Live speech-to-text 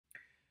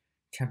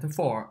Chapter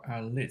 4,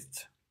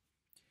 Lists.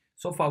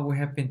 So far we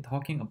have been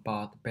talking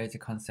about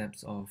basic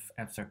concepts of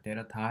abstract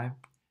data type,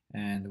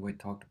 and we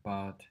talked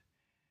about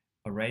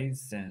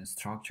arrays and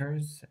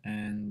structures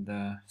and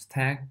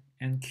stack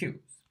and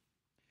queues.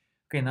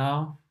 Okay,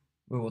 now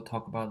we will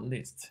talk about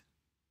lists.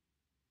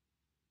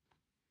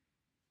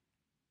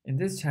 In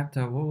this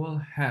chapter we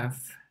will have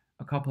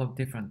a couple of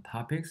different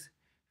topics.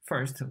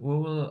 First, we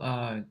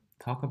will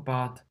talk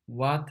about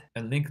what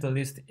a linked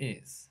list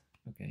is.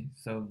 Okay,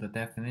 so the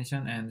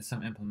definition and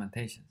some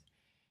implementations.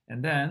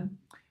 And then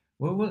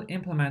we will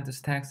implement the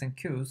stacks and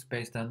queues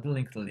based on the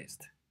linked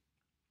list.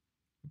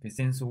 Okay,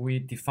 since we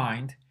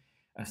defined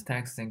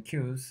stacks and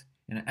queues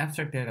in an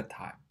abstract data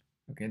type,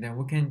 okay, then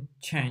we can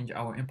change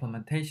our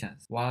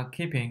implementations while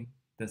keeping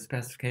the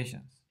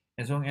specifications.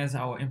 As long as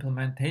our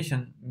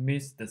implementation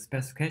meets the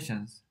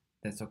specifications,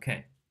 that's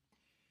okay.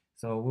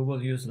 So we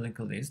will use linked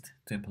list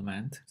to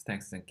implement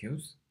stacks and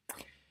queues.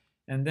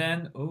 And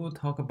then we will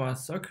talk about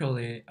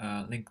circularly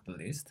linked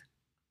list,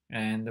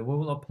 and we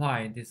will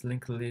apply this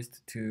linked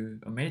list to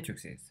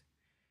matrices,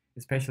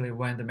 especially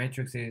when the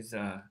matrices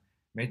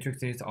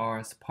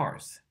are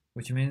sparse,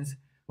 which means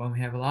when we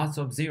have lots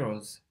of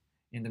zeros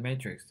in the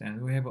matrix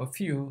and we have a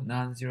few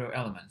non-zero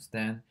elements,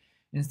 then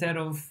instead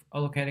of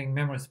allocating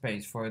memory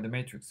space for the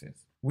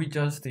matrices, we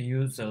just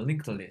use a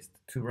linked list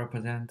to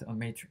represent a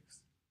matrix.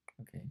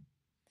 Okay,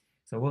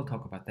 so we'll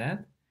talk about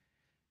that.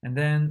 And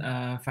then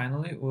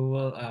finally, we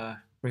will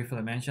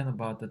briefly mention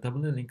about the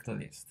doubly linked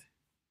list.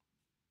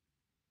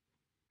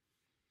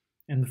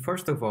 And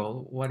first of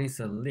all, what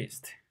is a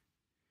list?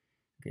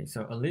 Okay,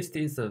 so a list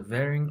is a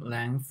varying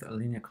length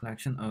linear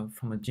collection of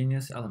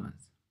homogeneous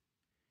elements.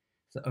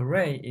 So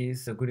array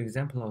is a good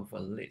example of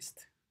a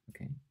list.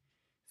 Okay,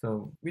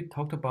 so we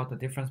talked about the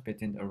difference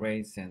between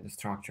arrays and the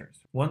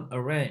structures. One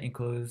array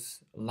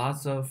includes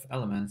lots of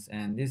elements,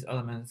 and these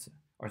elements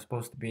are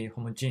supposed to be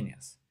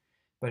homogeneous.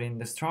 But in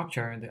the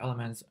structure, the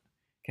elements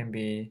can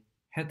be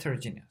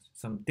heterogeneous,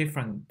 some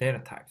different data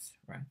types,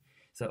 right?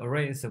 So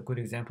array is a good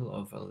example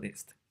of a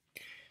list.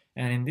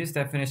 And in this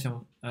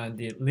definition,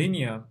 the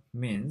linear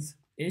means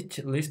each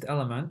list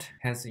element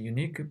has a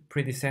unique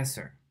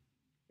predecessor,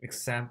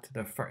 except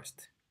the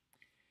first.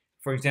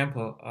 For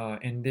example,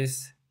 in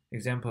this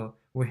example,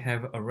 we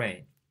have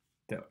array.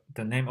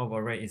 The name of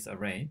array is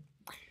array.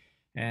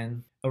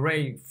 And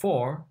array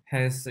 4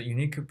 has a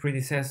unique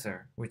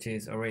predecessor, which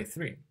is array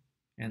 3.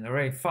 And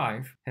array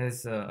 5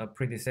 has a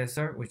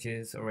predecessor, which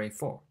is array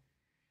 4.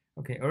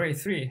 Okay, array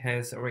 3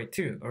 has array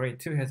 2. Array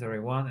 2 has array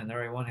 1, and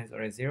array 1 has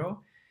array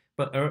 0.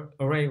 But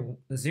array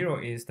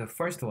 0 is the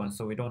first one,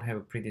 so we don't have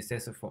a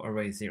predecessor for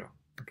array 0.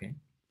 Okay.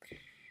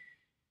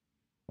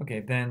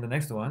 Okay, then the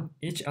next one,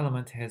 each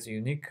element has a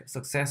unique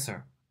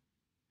successor.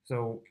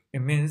 So it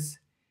means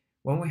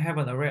when we have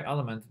an array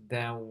element,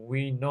 then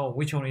we know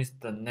which one is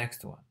the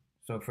next one.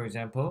 So for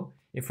example,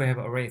 if we have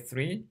array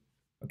 3,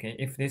 okay,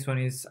 if this one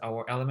is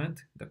our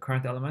element, the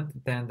current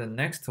element, then the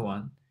next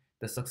one,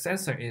 the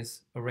successor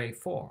is array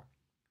 4.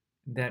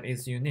 That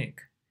is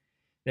unique.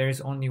 There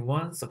is only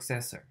one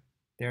successor.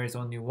 There is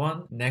only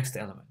one next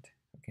element.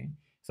 Okay,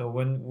 so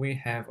when we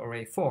have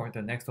array 4,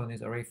 the next one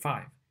is array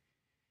 5.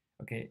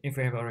 Okay, if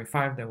we have array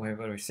 5, then we have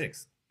array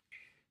 6.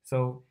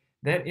 So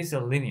that is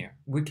a linear.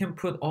 We can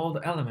put all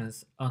the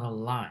elements on a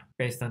line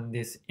based on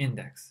this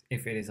index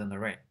if it is an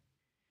array.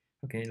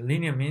 Okay,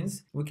 linear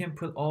means we can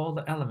put all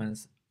the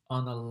elements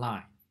on a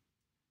line.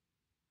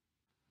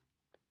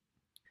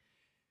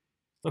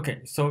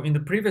 Okay, so in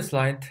the previous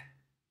slide,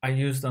 I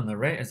used an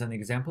array as an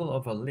example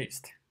of a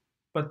list,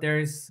 but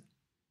there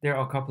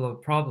are a couple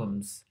of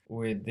problems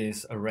with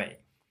this array.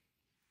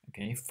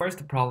 Okay,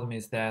 first problem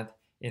is that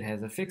it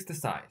has a fixed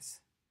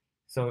size.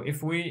 So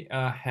if we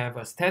have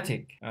a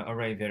static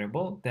array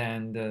variable,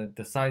 then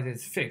the size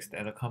is fixed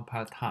at a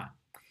compile time.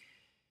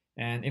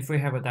 And if we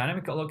have a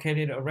dynamic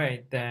allocated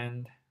array,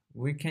 then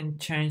we can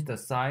change the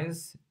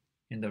size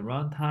in the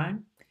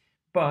runtime,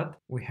 but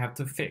we have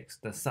to fix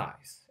the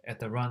size at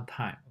the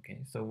runtime. Okay,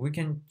 so we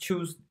can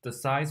choose the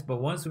size, but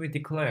once we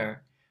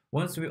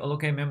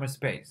allocate memory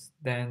space,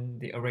 then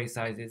the array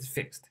size is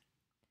fixed.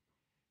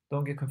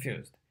 Don't get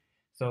confused.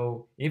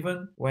 So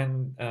even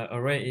when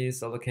array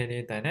is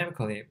allocated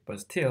dynamically,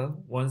 but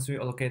still, once we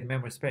allocate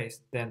memory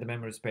space, then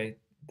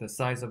the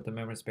size of the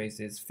memory space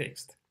is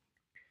fixed.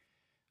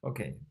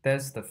 Okay,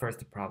 that's the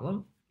first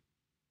problem.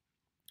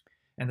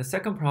 And the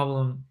second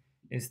problem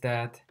is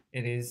that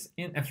it is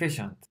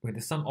inefficient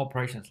with some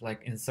operations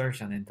like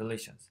insertion and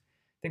deletions.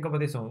 Think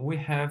about this one. We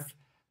have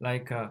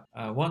like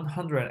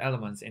 100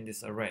 elements in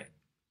this array.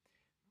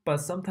 But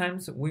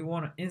sometimes we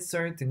want to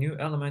insert a new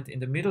element in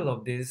the middle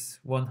of these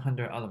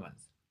 100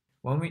 elements.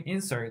 When we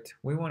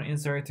want to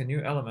insert a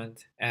new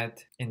element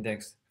at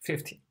index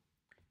 50.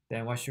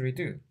 Then what should we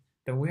do?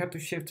 Then we have to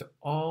shift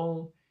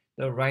all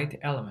the right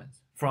elements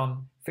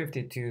from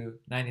 50 to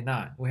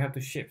 99. We have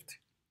to shift.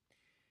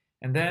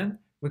 And then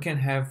we can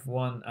have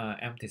one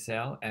empty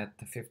cell at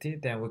 50.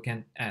 Then we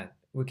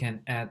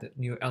can add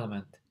new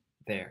element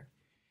there.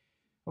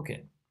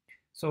 Okay.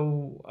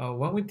 So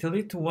when we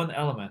delete one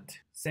element,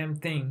 same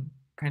thing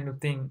kind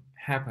of thing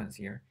happens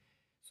here.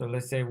 So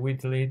let's say we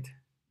delete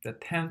the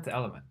 10th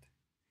element.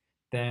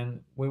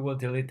 Then we will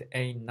delete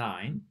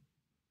A9.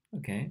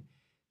 Okay.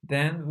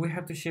 Then we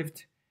have to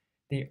shift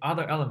the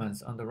other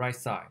elements on the right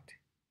side.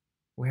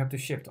 We have to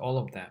shift all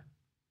of them,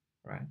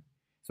 right?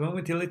 So when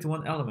we delete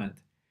one element,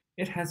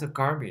 it has a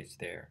garbage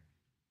there.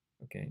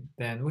 Okay.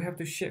 Then we have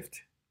to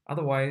shift.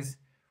 Otherwise,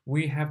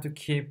 we have to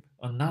keep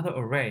another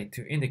array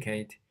to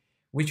indicate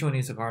which one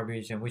is a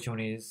garbage and which one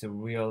is a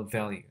real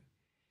value.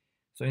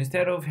 So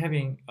instead of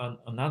having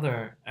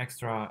another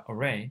extra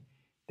array,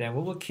 then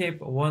we will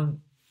keep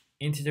one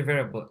integer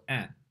variable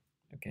n,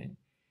 okay?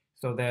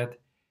 So that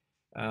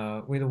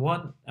with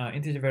one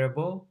integer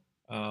variable,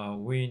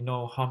 we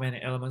know how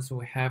many elements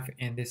we have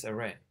in this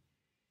array.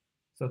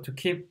 So to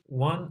keep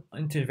one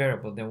integer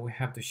variable, then we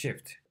have to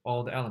shift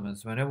all the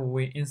elements whenever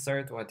we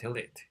insert or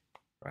delete,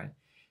 right?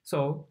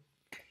 So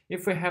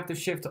if we have to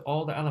shift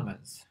all the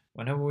elements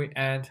whenever we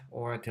add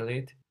or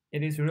delete,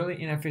 it is really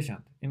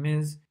inefficient. It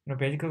means,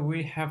 basically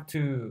we have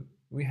to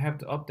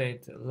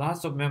update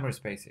lots of memory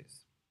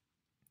spaces.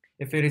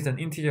 If it is an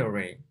integer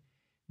array,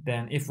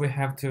 then if we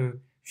have to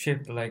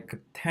shift like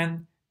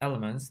 10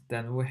 elements,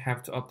 then we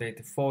have to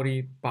update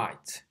 40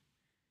 bytes,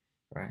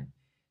 right?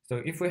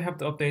 So if we have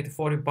to update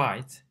 40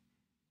 bytes,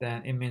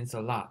 then it means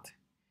a lot.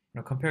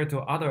 Compared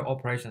to other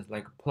operations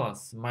like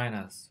plus,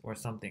 minus, or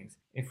something,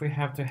 if we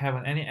have to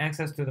have any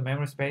access to the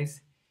memory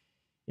space,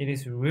 it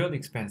is really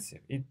expensive.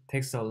 It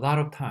takes a lot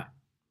of time.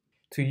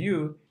 To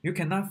you, you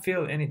cannot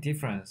feel any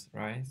difference,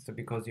 right? So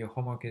because your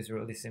homework is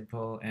really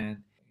simple, and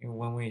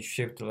when we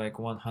shift like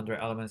 100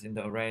 elements in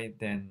the array,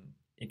 then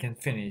it can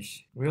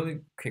finish really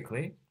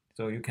quickly.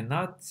 So you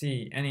cannot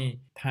see any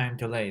time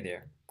delay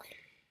there.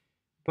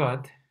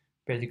 But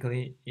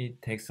basically,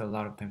 it takes a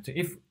lot of time. So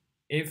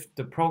if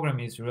the program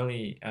is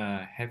really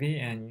heavy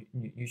and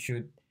you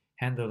should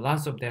handle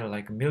lots of data,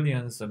 like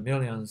millions of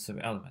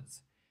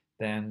elements,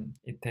 then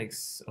it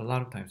takes a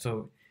lot of time.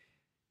 So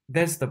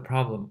that's the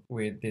problem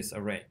with this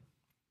array.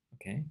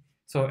 Okay.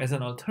 So as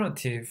an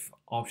alternative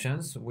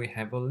options, we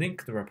have a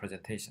linked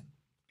representation.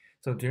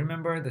 So do you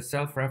remember the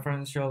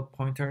self-referential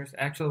pointers?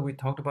 Actually, we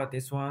talked about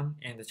this one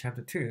in the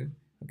chapter 2.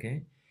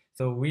 Okay.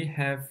 So we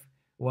have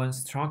one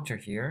structure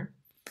here,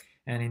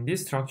 and in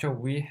this structure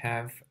we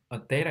have a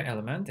data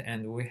element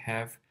and we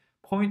have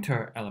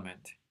pointer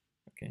element.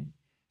 Okay.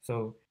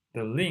 So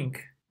the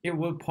link, it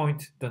will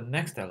point the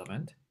next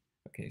element.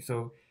 Okay,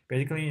 so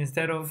basically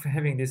instead of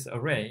having this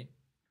array,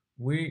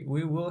 we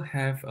will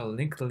have a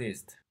linked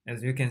list,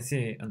 as you can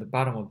see on the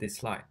bottom of this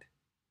slide.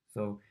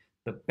 So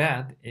the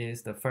bed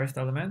is the first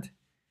element,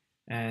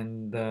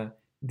 and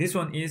this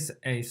one is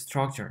a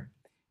structure.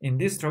 In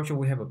this structure,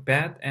 we have a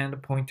bed and a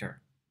pointer.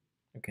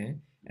 Okay,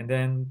 and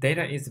then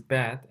data is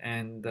bed,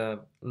 and the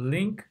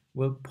link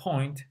will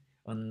point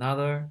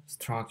another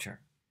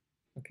structure.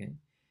 Okay,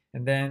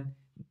 and then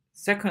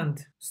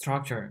second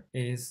structure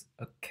is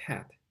a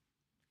cat.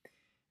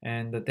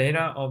 And the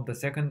data of the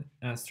second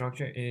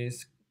structure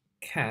is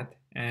cat,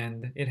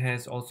 and it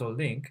has also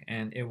link,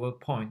 and it will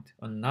point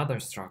another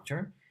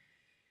structure.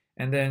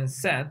 And then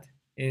set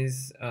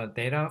is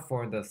data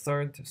for the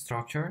third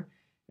structure,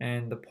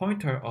 and the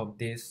pointer of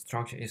this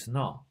structure is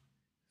null,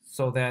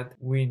 so that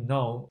we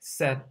know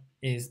set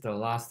is the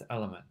last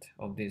element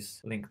of this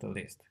linked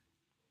list,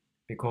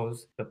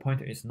 because the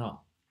pointer is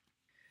null.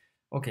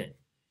 Okay,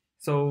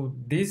 so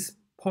these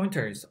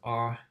pointers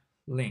are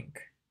link.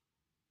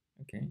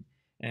 Okay.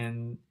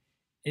 And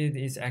it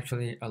is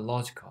actually a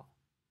logical.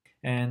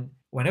 And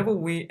whenever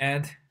we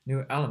add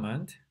new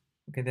element,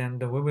 okay, then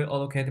we will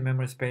allocate the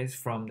memory space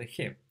from the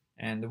heap,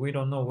 and we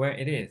don't know where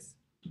it is.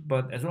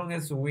 But as long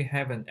as we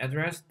have an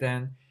address,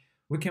 then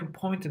we can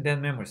point to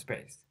that memory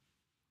space.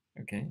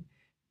 Okay,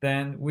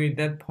 then with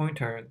that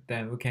pointer,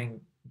 then we can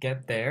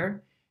get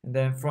there, and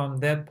then from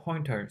that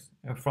pointers,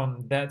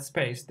 from that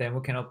space, then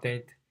we can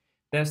update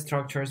that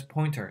structure's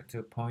pointer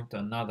to point to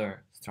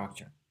another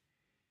structure.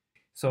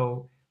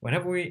 So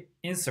whenever we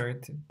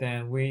insert,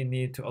 then we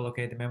need to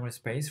allocate the memory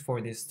space for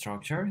this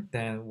structure.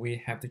 Then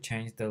we have to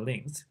change the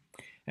links.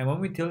 And when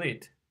we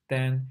delete,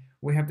 then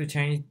we have to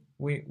change,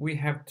 we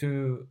have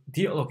to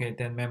deallocate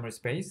that memory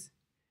space,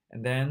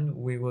 and then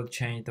we will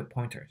change the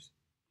pointers.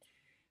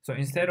 So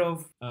instead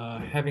of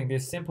having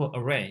this simple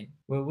array,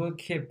 we will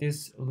keep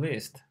this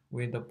list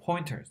with the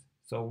pointers.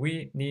 So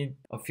we need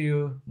a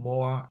few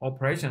more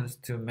operations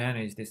to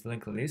manage this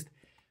linked list,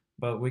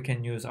 but we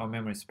can use our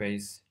memory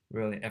space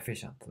really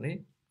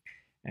efficiently.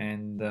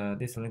 And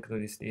this linked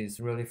list is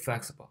really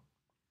flexible.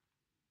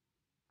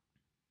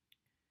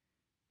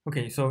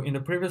 Okay, so in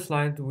the previous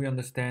slide, we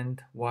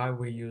understand why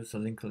we use a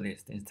linked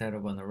list instead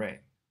of an array,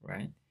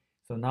 right?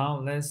 So now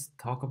let's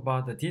talk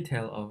about the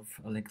detail of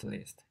a linked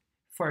list.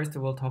 First,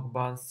 we'll talk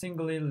about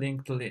singly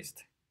linked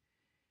list.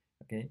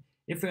 Okay,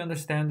 if we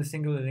understand the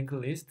singly linked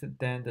list,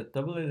 then the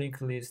doubly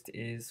linked list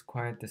is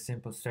quite a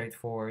simple,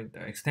 straightforward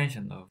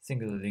extension of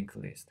singly linked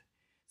list.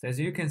 So as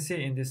you can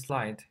see in this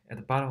slide, at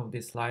the bottom of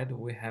this slide,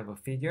 we have a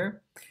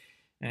figure,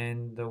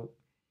 and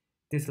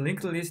this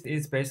linked list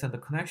is based on the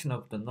connection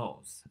of the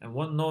nodes. And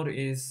one node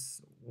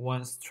is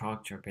one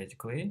structure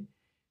basically.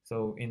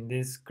 So in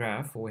this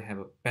graph, we have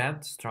a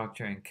bat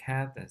structure and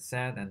cat and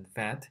set and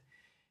vet,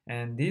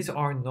 and these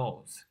are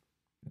nodes,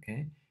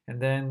 okay?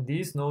 And then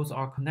these nodes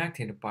are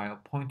connected by a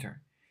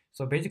pointer.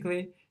 So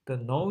basically, the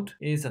node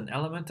is an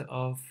element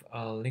of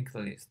a linked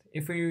list.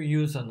 If you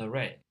use an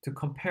array to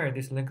compare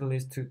this linked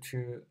list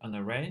to an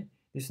array,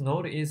 this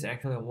node is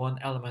actually one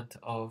element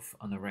of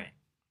an array,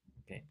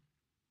 okay?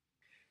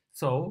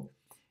 So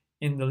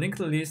in the linked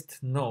list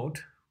node,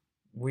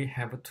 we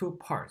have two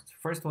parts.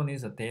 First one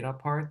is a data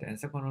part, and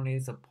second one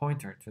is a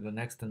pointer to the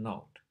next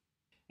node.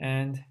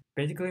 And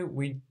basically,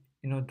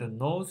 the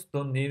nodes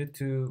don't need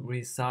to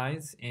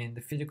reside in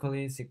the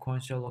physically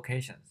sequential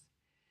locations.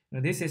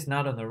 This is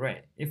not an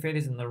array. If it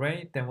is an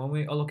array, then when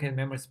we allocate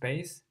memory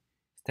space,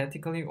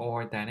 statically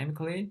or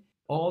dynamically,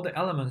 all the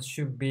elements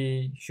should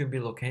be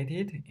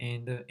located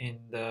in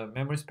the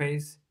memory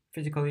space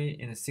physically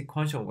in a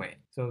sequential way.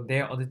 So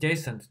they are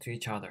adjacent to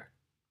each other.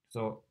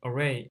 So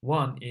array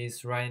 1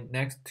 is right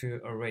next to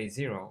array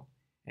 0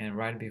 and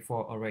right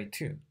before array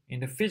 2 in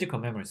the physical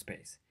memory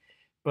space.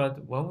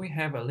 But when we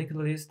have a linked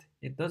list,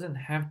 it doesn't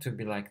have to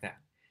be like that.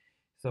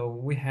 So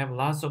we have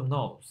lots of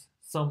nodes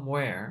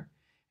somewhere,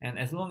 and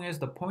as long as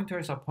the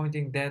pointers are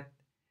pointing that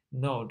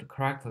node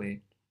correctly,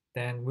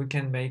 then we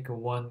can make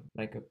one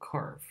like a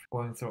curve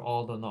going through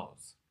all the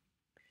nodes.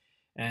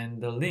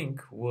 And the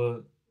link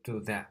will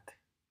do that.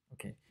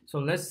 Okay, so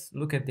let's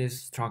look at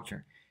this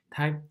structure.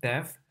 Type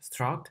def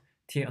struct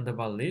t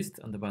underbar list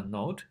underbar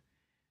node.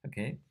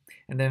 Okay,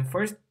 and then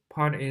first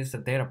part is the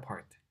data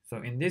part.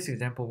 So in this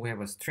example, we have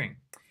a string.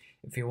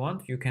 If you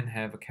want, you can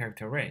have a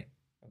character array.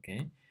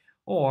 Okay,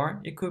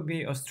 or it could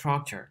be a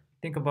structure.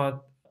 Think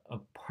about a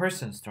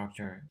person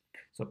structure.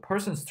 So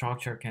person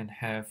structure can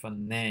have a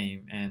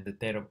name and the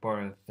date of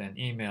birth and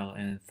email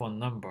and phone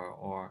number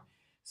or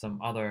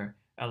some other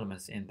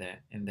elements in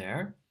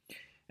there.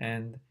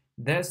 And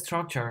that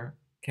structure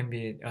can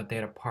be a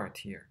data part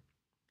here.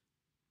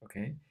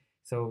 Okay,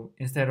 so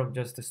instead of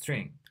just a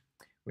string,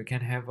 we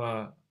can have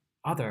a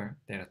other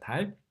data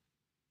type.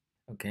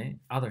 Okay,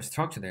 other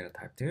structure data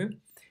type too.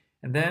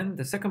 And then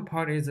the second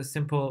part is a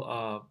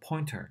simple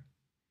pointer.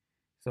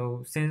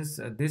 So since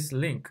this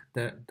link,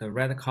 the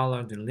red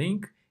colored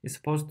link is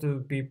supposed to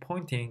be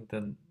pointing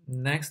the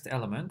next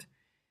element,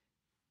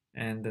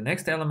 and the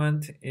next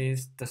element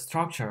is the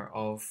structure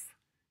of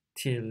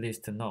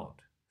t-list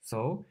node.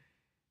 So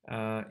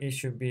it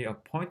should be a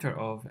pointer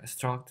of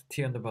struct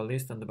t underbar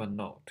list underbar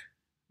node.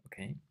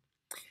 Okay,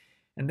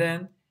 and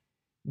then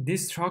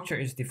this structure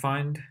is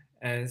defined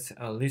as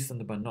a list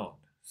underbar node.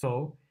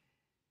 So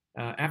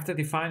after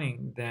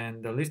defining,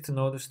 then the list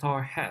node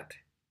star head.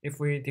 If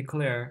we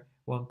declare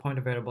one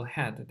pointer variable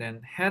head,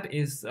 then head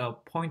is a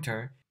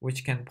pointer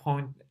which can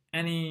point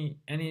any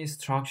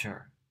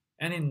structure,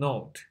 any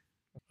node.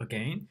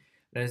 Again,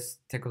 let's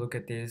take a look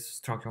at this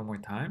structure one more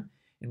time.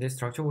 In this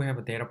structure, we have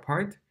a data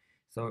part.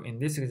 So in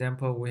this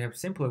example, we have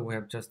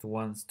just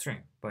one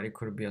string, but it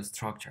could be a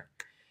structure.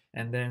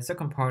 And then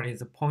second part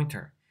is a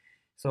pointer.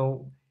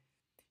 So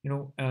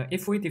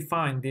if we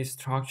define this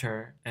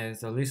structure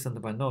as a list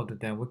underbar node,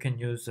 then we can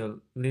use a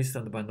list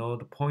underbar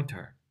node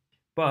pointer.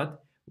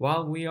 But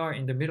while we are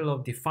in the middle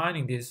of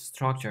defining this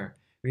structure,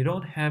 we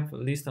don't have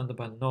list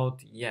underbar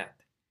node yet.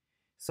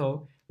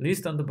 So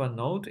list underbar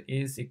node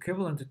is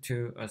equivalent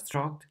to a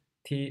struct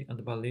t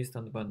underbar list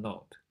underbar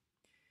node.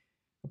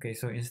 Okay,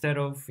 so instead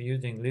of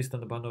using list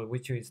underbar node,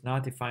 which is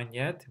not defined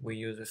yet, we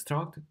use a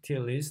struct t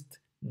list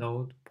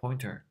node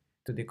pointer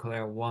to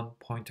declare one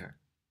pointer.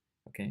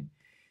 Okay,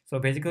 so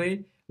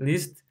basically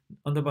list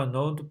underbar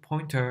node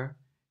pointer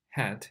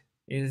head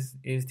is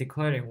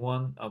declaring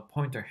one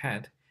pointer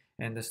head,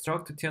 and the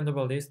struct t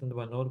underbar list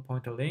underbar node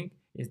pointer link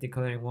is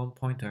declaring one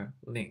pointer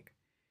link.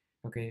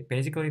 Okay,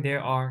 basically they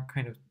are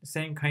kind of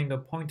same kind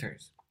of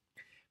pointers,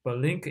 but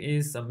link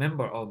is a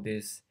member of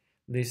this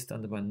list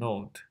underbar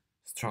node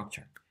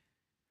structure.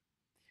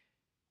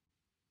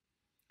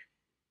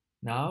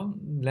 Now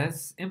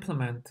let's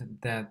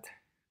implement that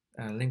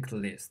linked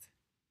list.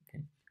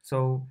 Okay,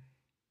 so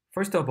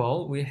first of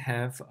all, we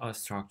have a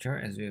structure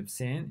as we have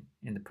seen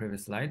in the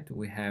previous slide.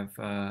 We have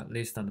a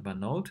list underbar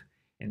node.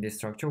 In this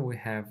structure, we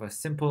have a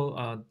simple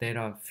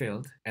data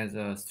field as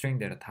a string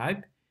data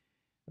type.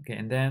 Okay,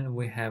 and then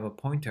we have a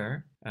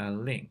pointer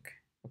link.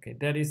 Okay,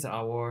 that is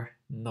our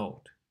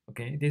node.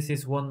 Okay, this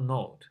is one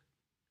node.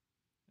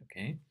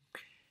 Okay,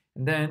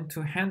 and then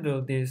to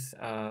handle this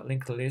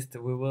linked list,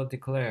 we will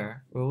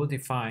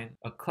define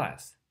a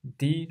class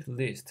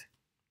dList.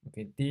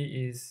 Okay,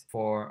 D is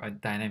for a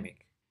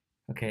dynamic.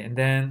 Okay, and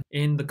then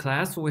in the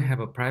class we have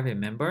a private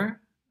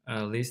member,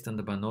 list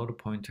underbar node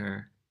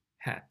pointer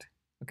head.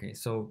 Okay,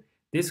 so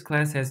this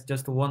class has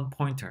just one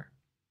pointer.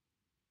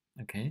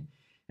 Okay,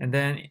 and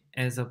then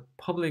as a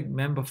public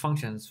member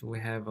functions, we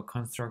have a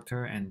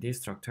constructor and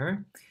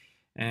destructor,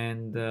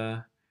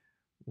 and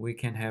we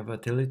can have a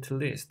delete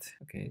list.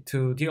 Okay,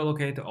 to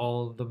deallocate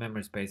all the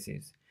memory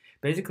spaces.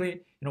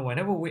 Basically,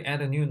 whenever we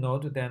add a new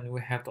node, then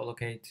we have to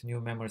allocate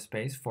new memory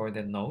space for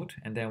that node,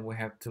 and then we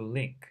have to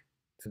link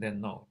to that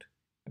node.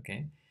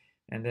 Okay,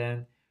 and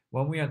then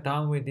When we are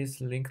done with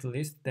this linked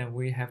list, then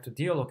we have to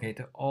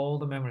deallocate all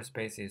the memory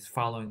spaces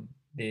following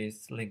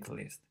this linked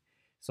list.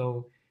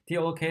 So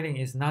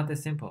deallocating is not that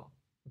simple.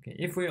 Okay,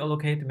 if we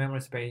allocate the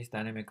memory space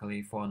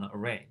dynamically for an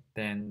array,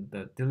 then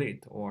the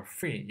delete or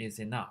free is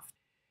enough,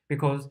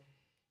 because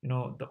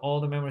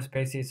all the memory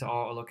spaces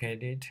are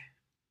allocated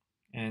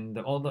and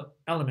all the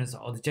elements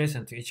are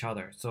adjacent to each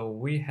other. So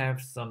we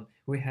have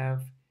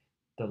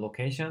the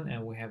location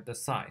and we have the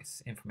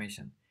size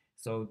information.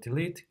 So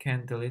delete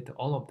can delete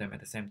all of them at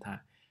the same time.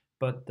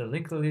 But the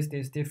linked list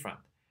is different.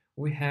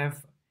 We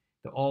have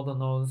all the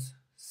nodes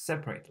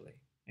separately,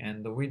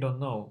 and we don't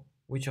know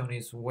which one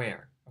is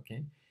where.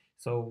 Okay,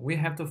 so we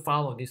have to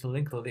follow this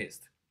linked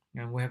list,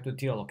 and we have to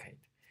deallocate.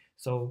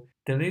 So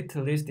delete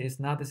list is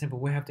not that simple.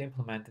 We have to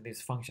implement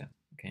this function.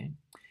 Okay,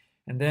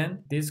 and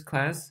then this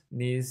class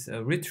needs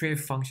retrieve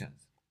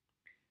functions.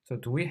 So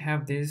do we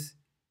have this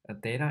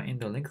data in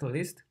the linked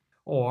list,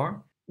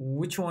 or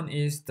which one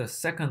is the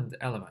second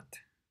element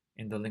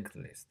in the linked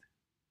list?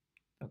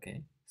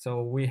 Okay,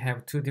 so we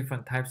have two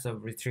different types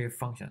of retrieve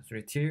functions: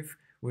 retrieve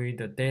with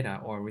the data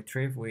or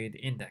retrieve with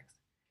index.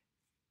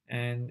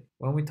 And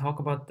when we talk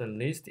about the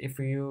list, if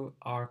you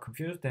are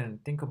confused, then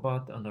think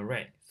about an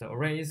array. So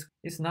array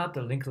is not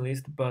the linked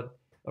list, but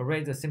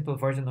array is a simple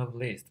version of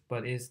list,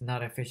 but it's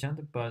not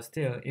efficient. But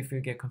still, if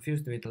you get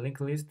confused with the linked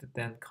list,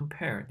 then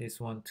compare this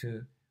one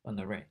to an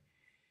array.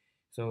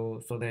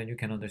 So that you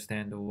can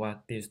understand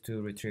what these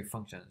two retrieve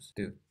functions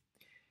do.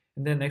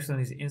 And then next one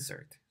is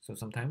insert. So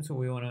sometimes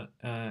we want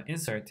to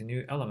insert a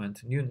new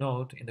element, new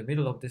node in the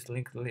middle of this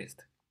linked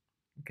list.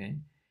 Okay,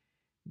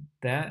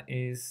 that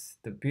is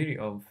the beauty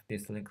of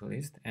this linked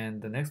list.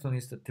 And the next one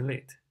is the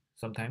delete.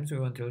 Sometimes we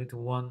want to delete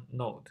one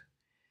node,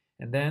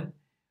 and then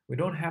we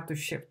don't have to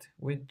shift.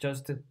 We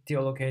just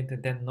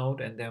deallocate that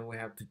node, and then we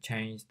have to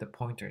change the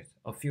pointers,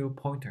 a few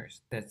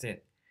pointers. That's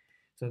it.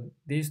 So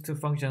these two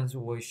functions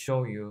will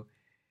show you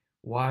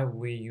why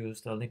we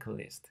use the linked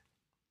list.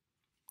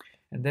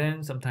 And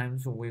then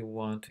sometimes we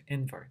want to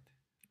invert,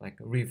 like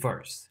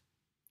reverse,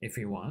 if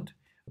we want.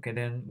 Okay,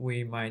 then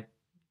we might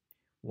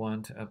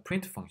want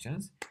print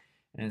functions,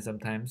 and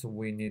sometimes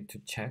we need to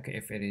check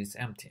if it is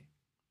empty.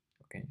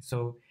 Okay,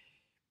 so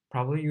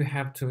probably you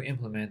have to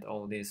implement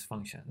all these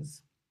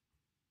functions.